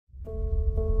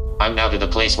I'm now to the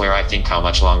place where I think, how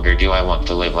much longer do I want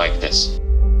to live like this?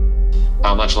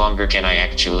 How much longer can I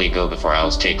actually go before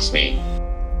else takes me?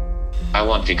 I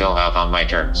want to go out on my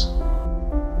terms.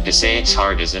 To say it's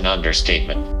hard is an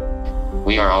understatement.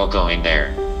 We are all going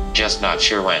there, just not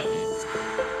sure when.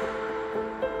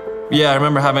 Yeah, I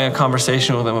remember having a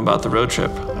conversation with him about the road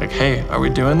trip. Like, hey, are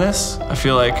we doing this? I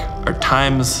feel like our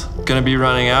time's gonna be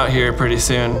running out here pretty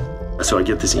soon. So I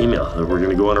get this email that we're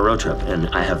gonna go on a road trip, and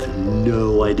I have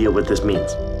no idea what this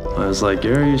means. I was like,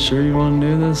 are you sure you wanna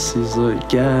do this? He's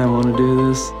like, yeah, I wanna do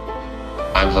this.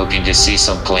 I'm hoping to see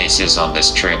some places on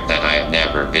this trip that I have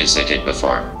never visited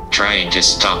before. Trying to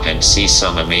stop and see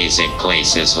some amazing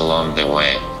places along the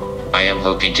way. I am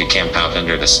hoping to camp out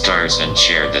under the stars and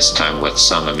share this time with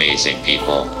some amazing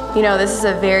people. You know, this is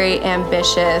a very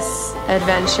ambitious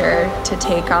adventure to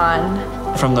take on.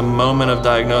 From the moment of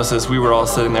diagnosis, we were all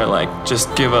sitting there like,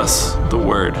 just give us the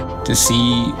word. To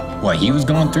see what he was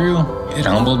going through, it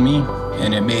humbled me,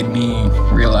 and it made me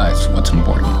realize what's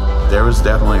important. There was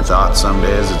definitely thoughts some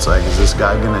days, it's like, is this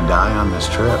guy gonna die on this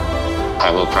trip? I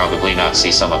will probably not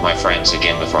see some of my friends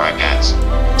again before I pass.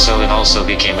 So it also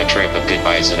became a trip of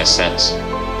goodbyes in a sense.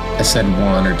 I said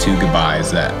one or two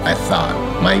goodbyes that I thought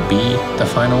might be the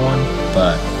final one,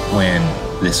 but when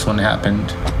this one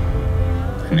happened,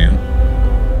 I knew.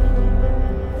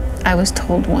 I was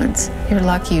told once, you're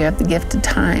lucky you have the gift of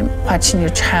time. Watching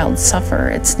your child suffer,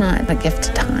 it's not a gift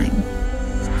of time.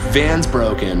 Van's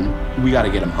broken, we gotta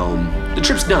get him home. The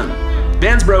trip's done.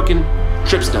 Van's broken,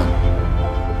 trip's done.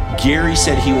 Gary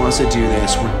said he wants to do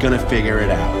this, we're gonna figure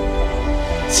it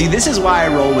out. See, this is why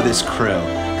I roll with this crew,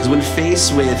 because when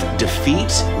faced with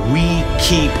defeat, we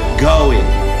keep going.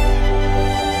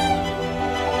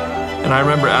 And I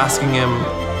remember asking him,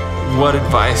 what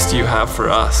advice do you have for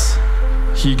us?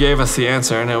 He gave us the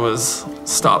answer, and it was,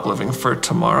 stop living for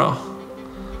tomorrow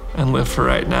and live for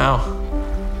right now.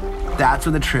 That's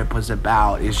what the trip was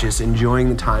about, is just enjoying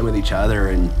the time with each other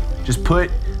and just put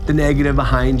the negative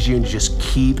behind you and just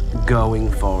keep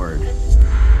going forward.